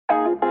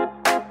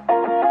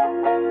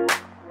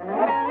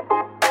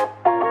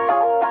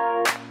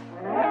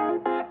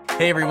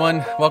Hey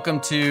everyone, welcome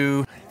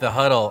to The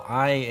Huddle.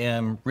 I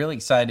am really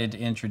excited to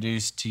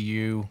introduce to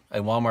you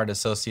a Walmart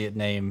associate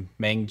named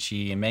Meng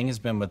Chi. And Meng has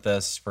been with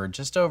us for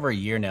just over a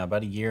year now,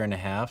 about a year and a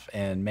half.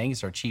 And Meng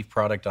is our Chief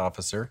Product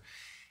Officer.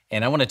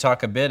 And I want to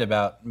talk a bit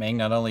about, Meng,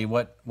 not only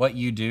what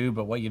you do,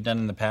 but what you've done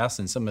in the past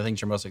and some of the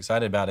things you're most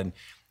excited about. And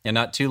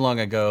not too long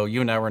ago, you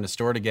and I were in a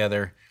store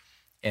together.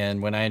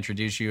 And when I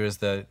introduced you as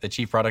the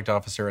Chief Product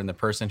Officer and the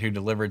person who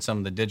delivered some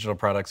of the digital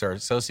products our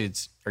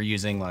associates are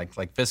using, like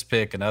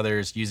FistPick and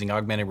others, using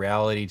augmented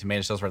reality to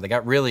manage sales, they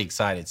got really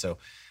excited. So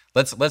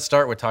let's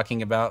start with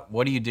talking about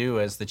what do you do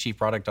as the Chief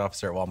Product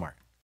Officer at Walmart?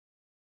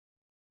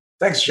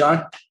 Thanks,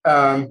 John.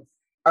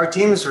 Our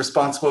team is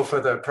responsible for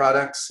the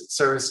products,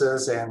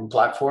 services, and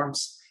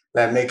platforms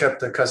that make up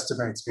the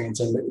customer experience.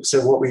 And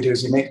so what we do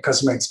is we make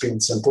customer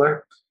experience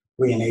simpler.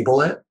 We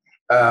enable it.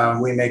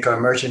 We make our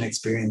merchant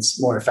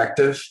experience more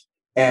effective,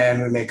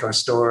 and we make our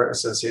store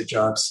associate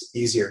jobs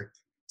easier.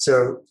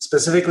 So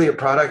specifically, a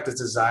product is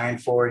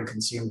designed for and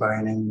consumed by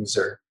an end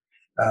user.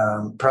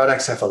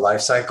 Products have a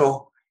life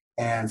cycle,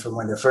 and from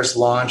when they're first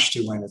launched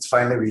to when it's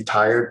finally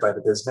retired by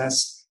the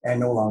business and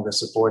no longer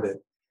supported.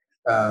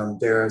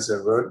 There's a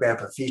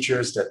roadmap of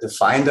features that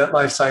define that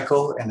life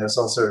cycle, and there's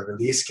also a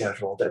release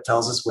schedule that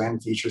tells us when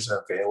features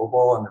are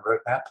available on the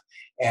roadmap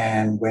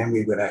and when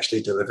we would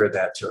actually deliver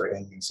that to our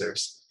end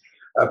users.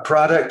 A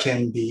product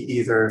can be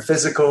either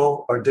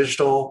physical or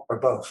digital or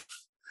both.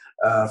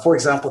 For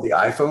example, the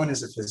iPhone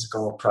is a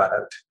physical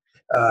product.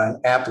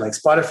 An app like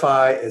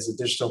Spotify is a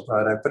digital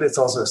product, but it's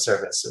also a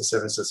service. So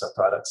services are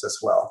products as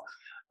well.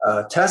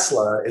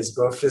 Tesla is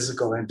both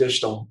physical and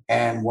digital,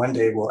 and one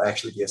day will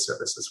actually be a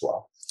service as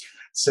well.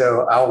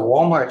 So our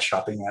Walmart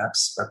shopping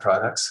apps are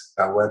products.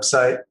 Our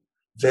website,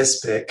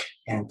 FistPick,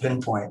 and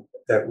Pinpoint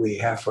that we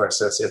have for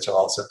associates are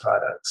also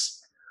products.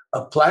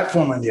 A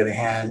platform, on the other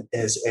hand,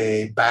 is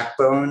a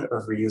backbone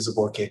of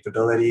reusable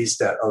capabilities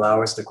that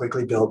allow us to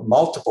quickly build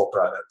multiple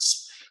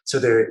products. So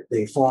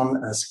they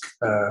form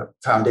a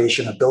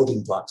foundation of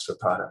building blocks for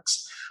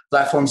products.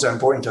 Platforms are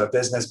important to our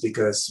business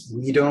because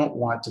we don't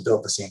want to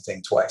build the same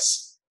thing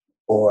twice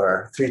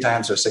or 3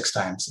 times or 6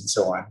 times and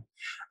so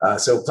on.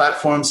 So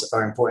platforms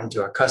are important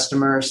to our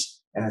customers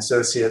and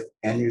associate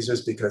end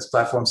users because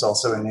platforms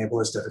also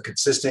enable us to have a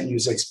consistent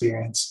user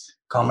experience,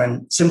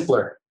 common,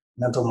 simpler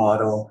mental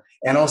model,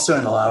 and also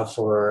allow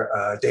for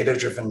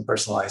data-driven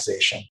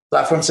personalization.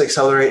 Platforms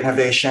accelerate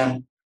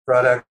innovation,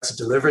 products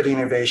deliver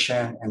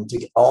innovation, and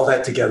all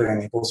that together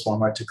enables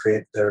Walmart to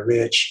create the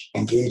rich,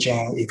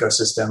 engaging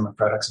ecosystem of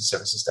products and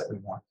services that we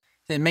want.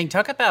 And Meng,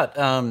 talk about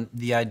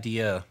the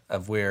idea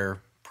of where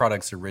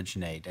products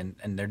originate, and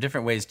there are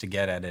different ways to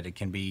get at it. It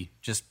can be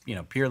just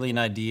purely an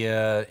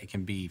idea. It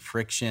can be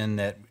friction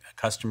that a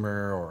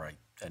customer or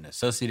an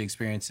associate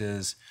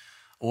experiences,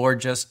 or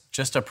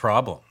just a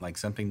problem, like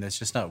something that's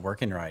just not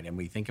working right, and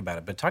we think about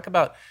it. But talk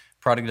about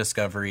product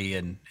discovery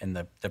and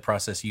the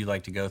process you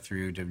like to go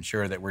through to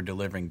ensure that we're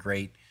delivering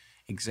great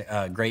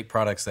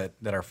products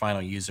that our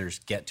final users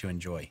get to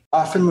enjoy.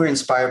 Often we're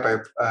inspired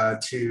by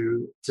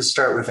to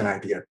start with an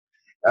idea.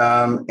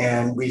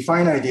 And we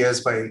find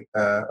ideas by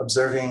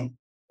observing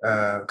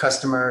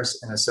customers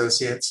and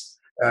associates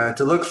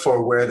to look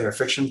for where there are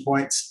friction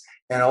points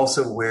and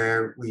also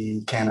where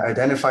we can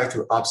identify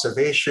through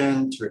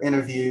observation, through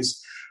interviews,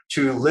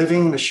 to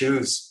living the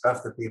shoes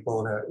of the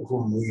people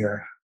whom we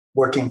are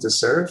working to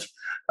serve,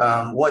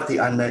 what the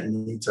unmet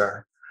needs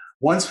are.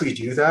 Once we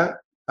do that,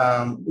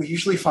 we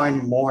usually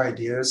find more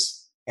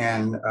ideas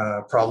and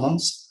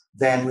problems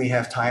than we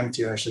have time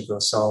to actually go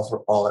solve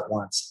all at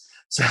once.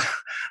 So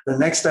the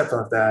next step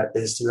of that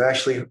is to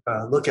actually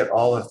look at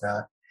all of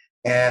that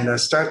and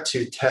start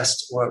to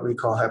test what we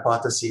call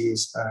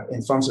hypotheses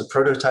in forms of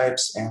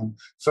prototypes and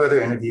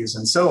further interviews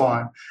and so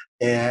on,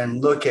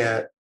 and look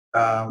at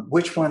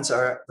which ones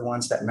are the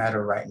ones that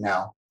matter right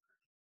now,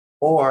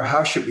 or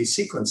how should we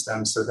sequence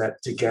them so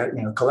that to get,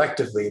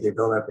 collectively they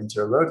build up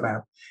into a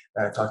roadmap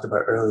that I talked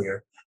about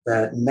earlier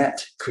that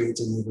net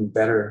creates an even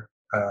better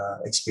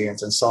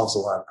experience and solves a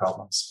lot of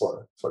problems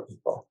for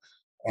people.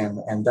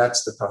 And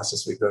that's the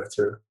process we go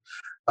through.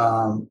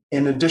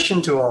 In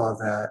addition to all of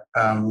that,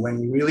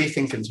 when we really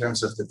think in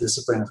terms of the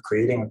discipline of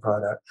creating a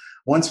product,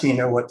 once we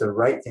know what the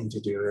right thing to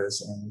do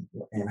is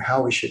and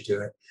how we should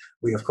do it,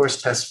 we of course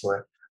test for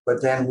it.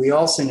 But then we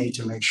also need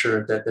to make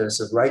sure that there's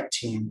a right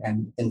team.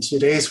 And in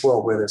today's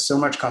world where there's so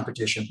much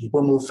competition,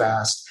 people move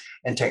fast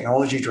and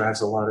technology drives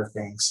a lot of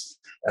things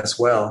as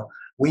well.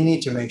 We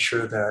need to make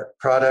sure that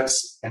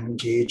products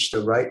engage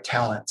the right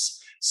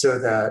talents so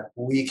that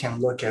we can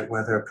look at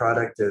whether a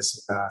product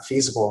is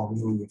feasible,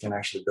 meaning you can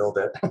actually build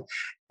it,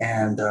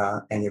 and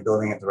you're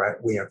building it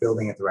we are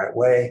building it the right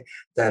way,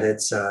 that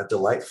it's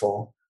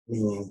delightful,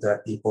 meaning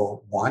that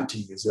people want to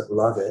use it,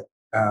 love it,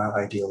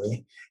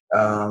 ideally,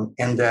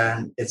 and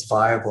then it's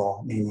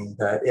viable, meaning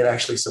that it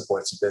actually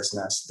supports a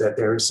business, that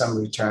there is some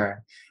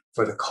return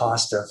for the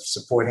cost of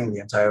supporting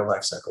the entire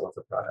life cycle of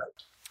the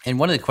product. And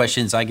one of the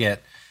questions I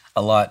get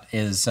a lot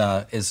is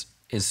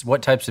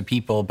what types of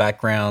people,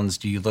 backgrounds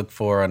do you look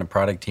for on a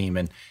product team?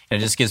 And it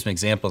just gives some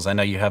examples. I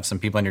know you have some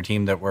people on your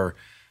team that were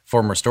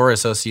former store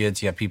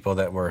associates, you have people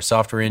that were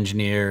software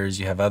engineers,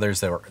 you have others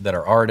that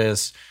are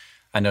artists.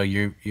 I know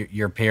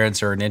your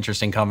parents are an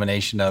interesting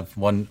combination of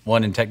one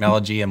in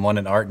technology and one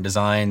in art and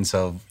design.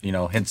 So,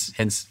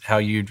 hence how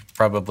you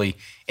probably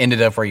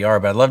ended up where you are.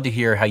 But I'd love to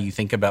hear how you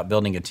think about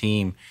building a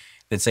team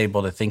that's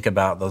able to think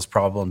about those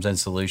problems and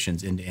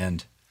solutions end to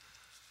end.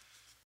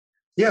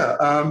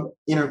 Yeah,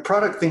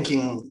 product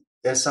thinking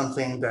is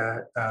something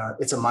that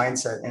it's a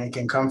mindset, and it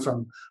can come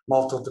from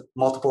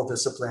multiple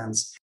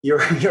disciplines.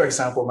 Your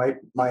example,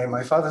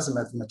 my father's a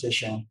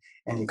mathematician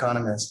and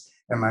economist,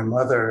 and my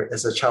mother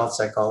is a child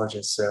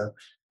psychologist. So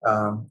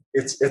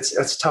it's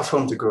a tough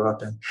home to grow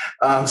up in.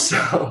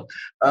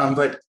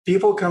 But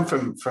people come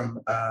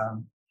from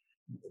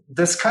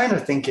this kind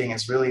of thinking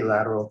is really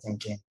lateral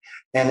thinking.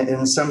 And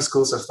in some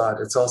schools of thought,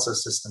 it's also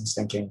systems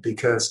thinking,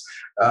 because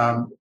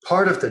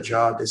part of the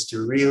job is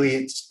to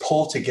really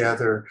pull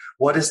together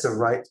what is the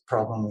right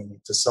problem we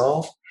need to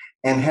solve,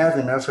 and have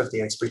enough of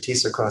the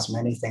expertise across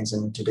many things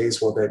in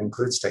today's world that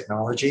includes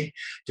technology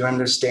to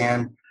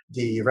understand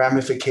the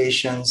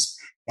ramifications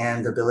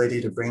and the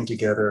ability to bring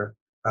together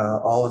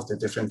all of the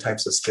different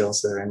types of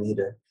skills that are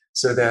needed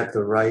so that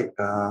the right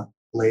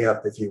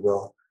layup, if you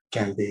will,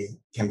 can be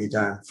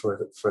done for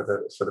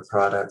the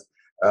product.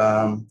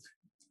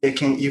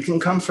 You can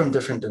come from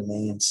different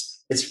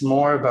domains. It's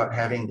more about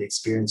having the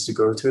experience to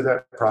go through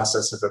that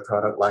process of a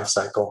product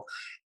lifecycle,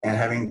 and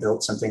having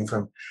built something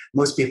from.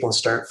 Most people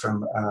start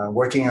from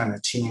working on a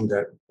team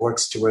that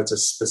works towards a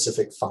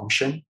specific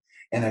function,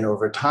 and then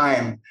over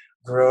time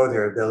grow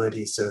their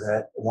ability so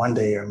that one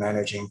day you're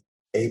managing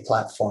a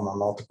platform or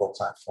multiple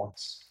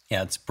platforms.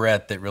 Yeah, it's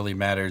breadth that really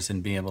matters,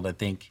 in being able to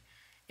think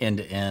end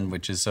to end,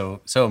 which is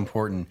so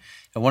important.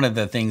 And one of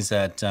the things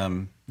that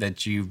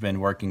you've been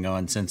working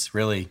on since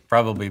really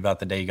probably about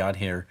the day you got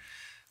here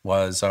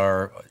was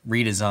our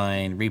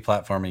redesign,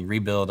 replatforming,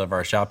 rebuild of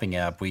our shopping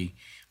app. We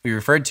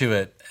referred to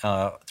it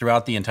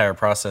throughout the entire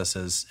process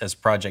as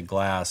Project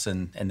Glass,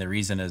 and the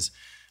reason is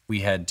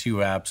we had two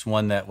apps.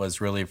 One that was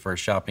really for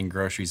shopping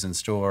groceries in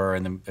store,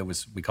 and then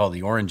we called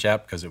the Orange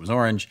app because it was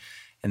orange,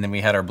 and then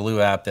we had our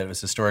Blue app that was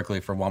historically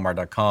for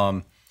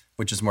Walmart.com,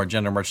 which is more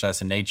general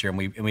merchandise in nature. And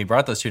we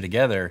brought those two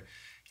together.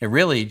 It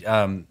really,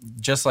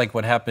 just like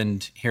what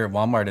happened here at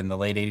Walmart in the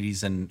late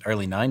 80s and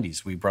early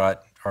 90s, we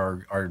brought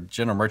our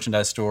general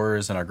merchandise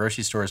stores and our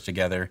grocery stores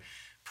together,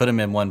 put them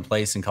in one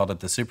place and called it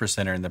the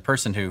Supercenter. And the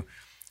person who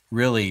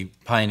really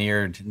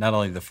pioneered not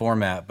only the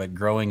format, but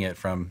growing it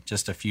from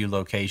just a few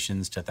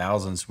locations to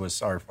thousands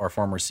was our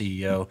former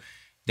CEO,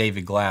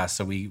 David Glass.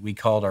 So we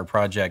called our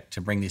project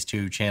to bring these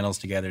two channels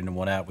together into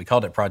one app. We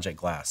called it Project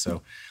Glass.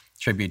 So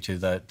tribute to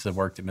the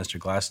work that Mr.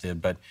 Glass did.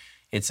 But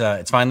it's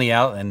finally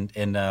out and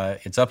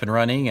it's up and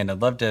running. And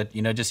I'd love to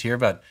just hear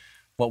about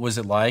what was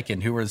it like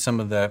and who were some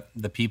of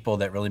the people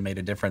that really made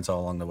a difference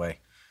all along the way.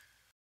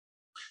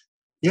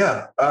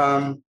 Yeah.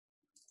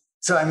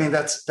 So I mean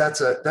that's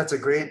a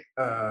great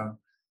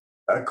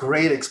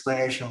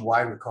explanation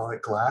why we call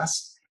it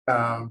Glass.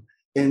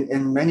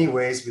 In many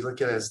ways, we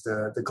look at it as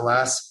the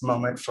glass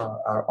moment for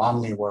our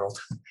omni world,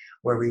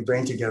 where we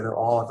bring together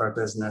all of our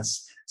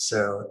business.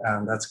 So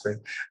that's great.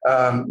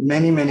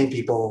 Many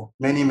people,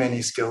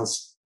 many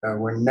skills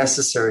were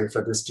necessary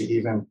for this to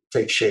even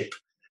take shape,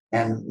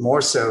 and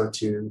more so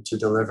to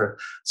deliver.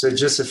 So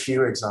just a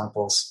few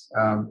examples.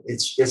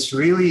 It's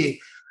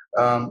really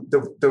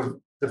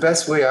the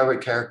best way I would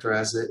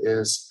characterize it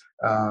is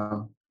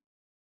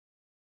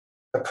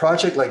a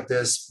project like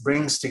this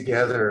brings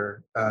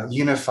together,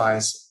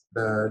 unifies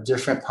the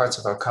different parts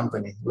of our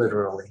company,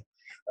 literally.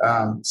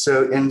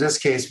 So in this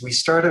case, we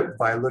started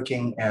by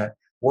looking at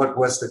what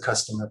was the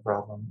customer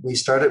problem. We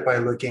started by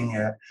looking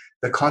at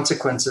the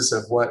consequences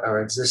of what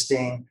our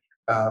existing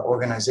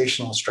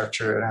organizational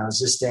structure and our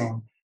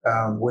existing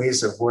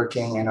ways of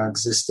working and our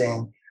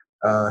existing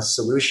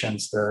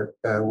solutions,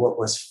 what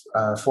was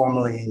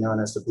formerly known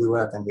as the Blue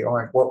app and the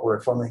Orange, what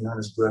were formerly known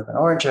as Blue app and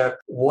Orange app.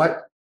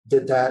 What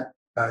did that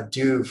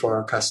do for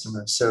our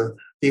customers? So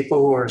people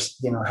who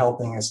were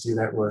helping us do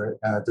that were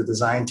the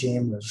design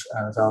team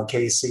of Val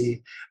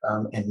Casey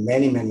and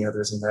many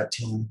others in that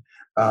team.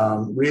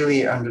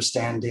 Really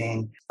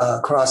understanding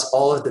across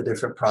all of the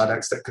different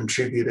products that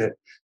contributed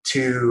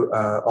to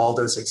all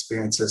those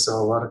experiences. So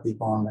a lot of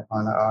people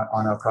on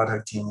our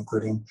product team,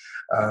 including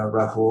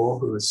Rahul,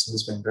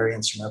 who's been very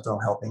instrumental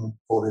in helping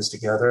pull this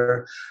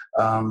together.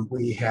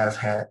 We have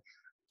had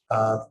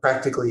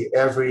practically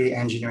every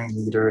engineering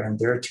leader and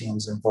their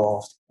teams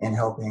involved in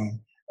helping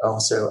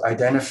also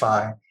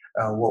identify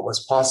what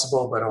was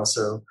possible, but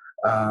also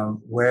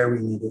where we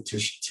needed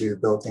to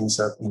build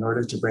things up in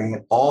order to bring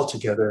it all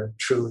together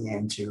truly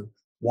into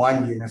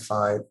one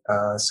unified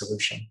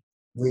solution.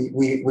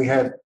 We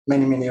had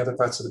many other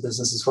parts of the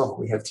business as well.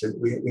 We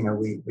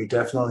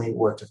definitely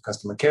worked with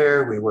customer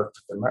care. We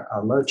worked with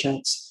our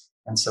merchants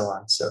and so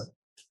on. So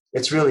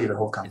it's really the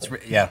whole company.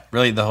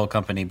 Really the whole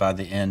company by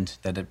the end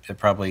that it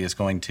probably is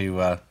going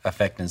to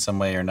affect in some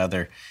way or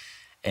another.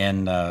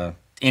 And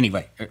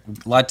anyway, a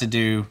lot to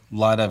do, a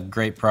lot of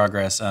great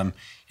progress.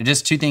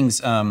 Just two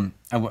things I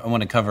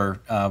want to cover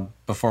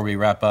before we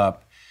wrap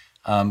up.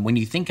 When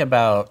you think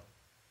about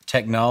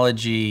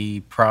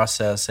technology,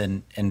 process,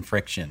 and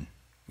friction,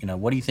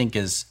 what do you think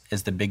is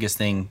the biggest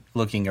thing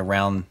looking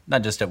around,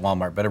 not just at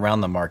Walmart, but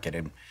around the market?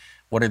 And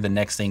what are the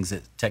next things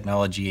that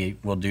technology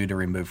will do to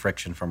remove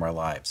friction from our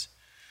lives?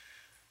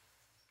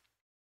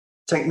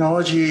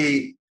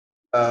 Technology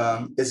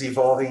is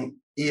evolving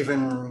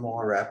even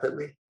more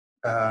rapidly.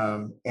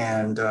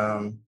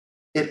 And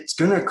it's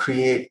going to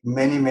create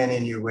many, many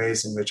new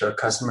ways in which our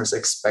customers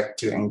expect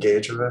to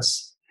engage with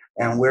us.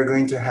 And we're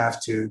going to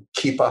have to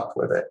keep up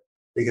with it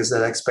because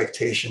that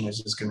expectation is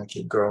just going to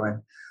keep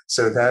growing.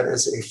 So that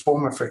is a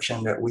form of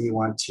friction that we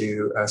want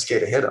to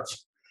skate ahead of.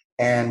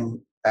 And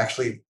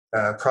actually,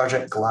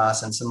 Project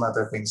Glass and some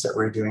other things that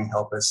we're doing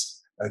help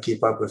us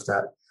keep up with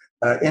that.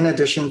 In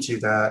addition to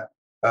that,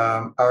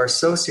 our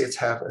associates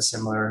have a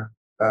similar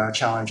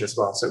challenge as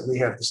well. So we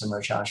have the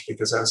similar challenge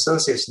because our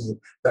associates need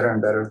better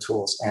and better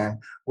tools, and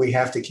we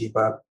have to keep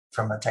up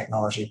from a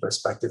technology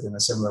perspective in a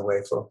similar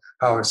way for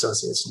how our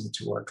associates need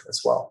to work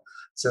as well.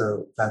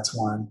 So that's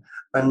one.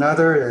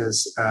 Another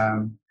is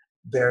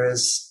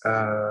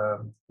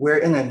we're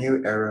in a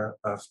new era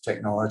of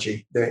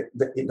technology. The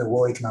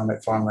World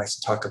Economic Forum likes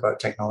to talk about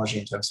technology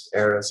in terms of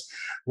eras.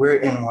 We're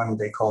in one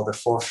they call the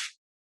fourth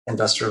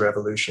industrial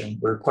revolution.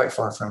 We're quite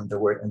far from the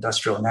word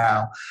industrial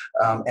now.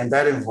 And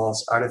that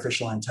involves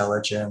artificial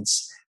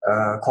intelligence,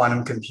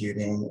 quantum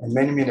computing, and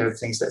many, many other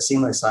things that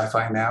seem like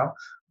sci-fi now,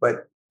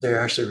 but they're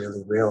actually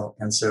really real.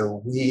 And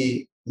so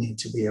we need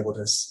to be able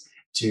to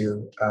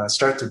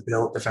start to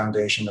build the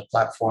foundation, the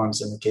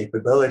platforms, and the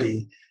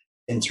capability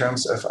in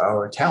terms of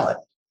our talent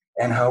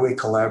and how we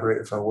collaborate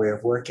with our way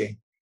of working.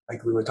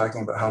 Like we were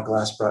talking about how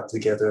Glass brought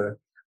together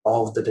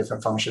all of the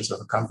different functions of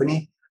a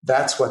company.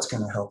 That's what's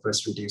going to help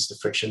us reduce the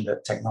friction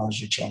that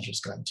technology change is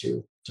going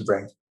to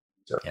bring.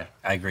 So. Yeah,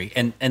 I agree.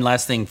 And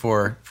last thing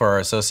for our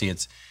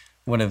associates,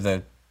 one of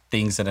the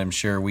things that I'm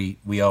sure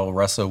we all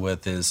wrestle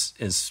with is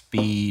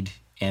speed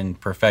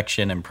and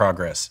perfection and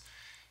progress,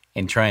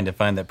 and trying to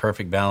find that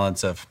perfect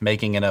balance of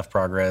making enough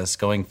progress,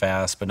 going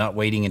fast, but not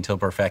waiting until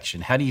perfection.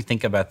 How do you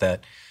think about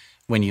that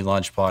when you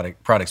launch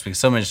products? Because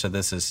so much of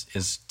this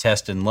is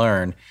test and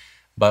learn,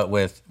 but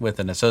with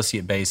an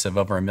associate base of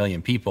over 1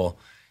 million people,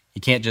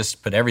 you can't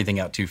just put everything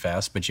out too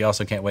fast, but you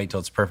also can't wait till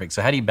it's perfect.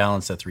 So how do you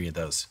balance the three of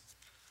those?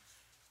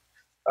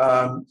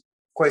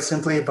 Quite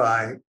simply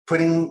by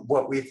putting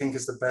what we think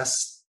is the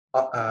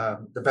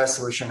best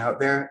solution out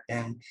there.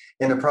 And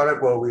in the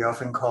product world, we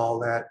often call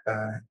that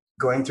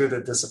going through the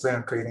discipline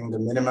of creating the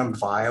minimum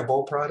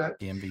viable product,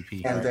 the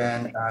MVP, and right?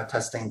 then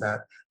testing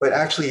that. But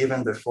actually,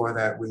 even before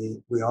that,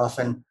 we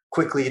often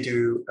quickly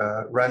do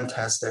run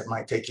tests that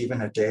might take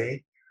even a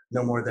day,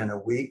 no more than a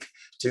week,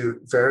 to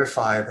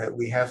verify that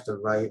we have the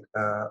right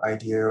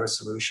idea or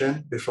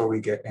solution before we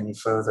get any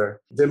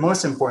further. The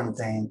most important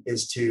thing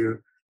is to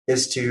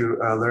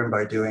learn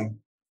by doing,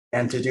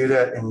 and to do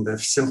that in the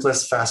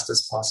simplest,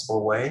 fastest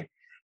possible way.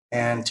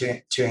 And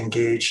to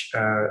engage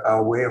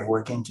our way of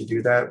working to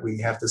do that, we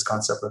have this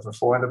concept of a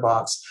 4 in the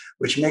box,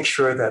 which makes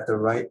sure that the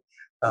right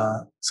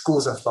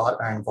schools of thought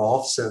are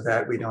involved so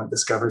that we don't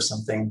discover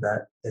something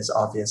that is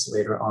obvious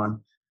later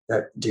on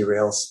that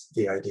derails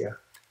the idea.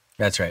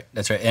 That's right.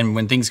 And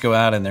when things go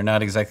out and they're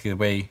not exactly the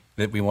way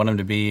that we want them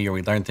to be, or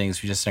we learn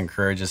things, we just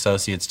encourage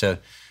associates to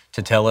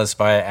tell us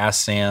via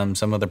Ask Sam.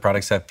 Some of the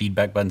products have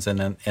feedback buttons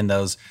in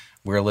those.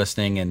 We're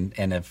listening,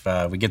 and if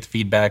we get the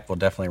feedback, we'll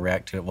definitely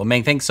react to it. Well,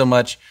 Meng, thanks so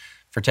much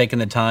for taking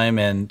the time,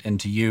 and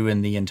to you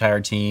and the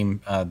entire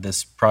team.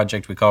 This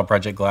project we call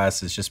Project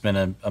Glass has just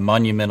been a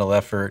monumental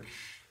effort,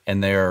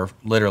 and there are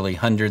literally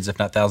hundreds, if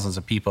not thousands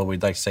of people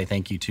we'd like to say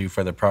thank you to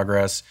for the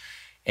progress,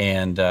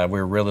 and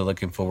we're really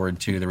looking forward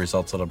to the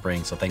results it'll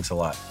bring. So thanks a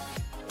lot.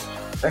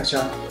 Thanks,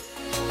 John.